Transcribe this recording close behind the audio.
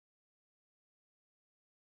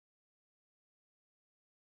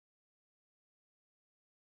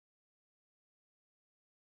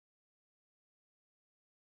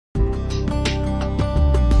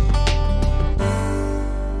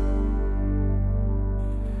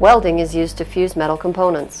Welding is used to fuse metal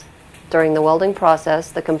components. During the welding process,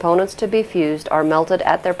 the components to be fused are melted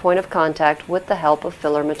at their point of contact with the help of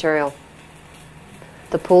filler material.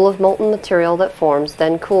 The pool of molten material that forms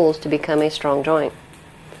then cools to become a strong joint.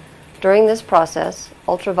 During this process,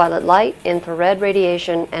 ultraviolet light, infrared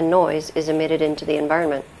radiation, and noise is emitted into the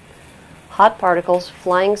environment. Hot particles,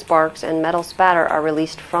 flying sparks, and metal spatter are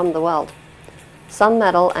released from the weld. Some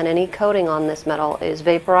metal and any coating on this metal is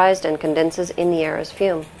vaporized and condenses in the air as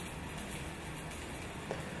fume.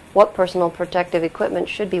 What personal protective equipment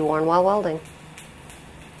should be worn while welding?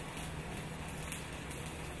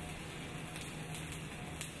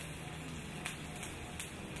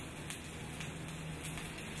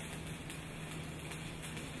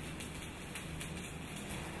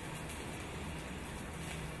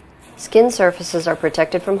 Skin surfaces are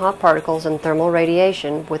protected from hot particles and thermal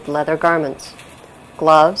radiation with leather garments,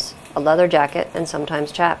 gloves, a leather jacket, and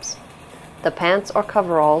sometimes chaps. The pants or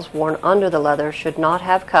coveralls worn under the leather should not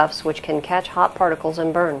have cuffs which can catch hot particles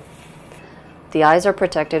and burn. The eyes are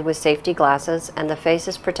protected with safety glasses, and the face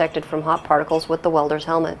is protected from hot particles with the welder's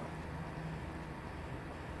helmet.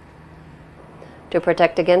 To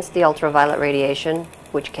protect against the ultraviolet radiation,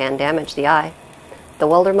 which can damage the eye, the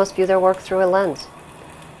welder must view their work through a lens.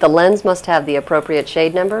 The lens must have the appropriate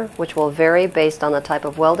shade number, which will vary based on the type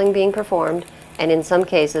of welding being performed, and in some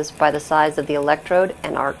cases by the size of the electrode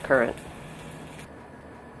and arc current.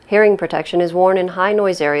 Hearing protection is worn in high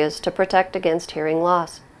noise areas to protect against hearing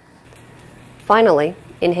loss. Finally,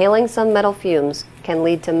 inhaling some metal fumes can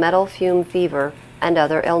lead to metal fume fever and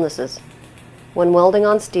other illnesses. When welding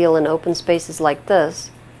on steel in open spaces like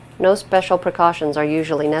this, no special precautions are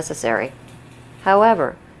usually necessary.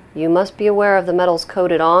 However, you must be aware of the metals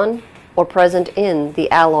coated on or present in the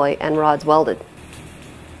alloy and rods welded.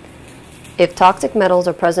 If toxic metals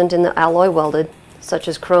are present in the alloy welded, such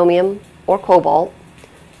as chromium or cobalt,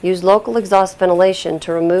 use local exhaust ventilation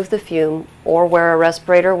to remove the fume, or wear a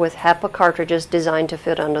respirator with HEPA cartridges designed to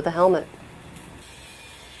fit under the helmet.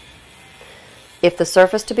 If the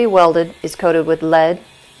surface to be welded is coated with lead,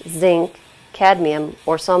 zinc, cadmium,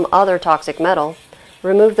 or some other toxic metal,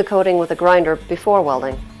 remove the coating with a grinder before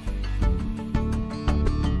welding.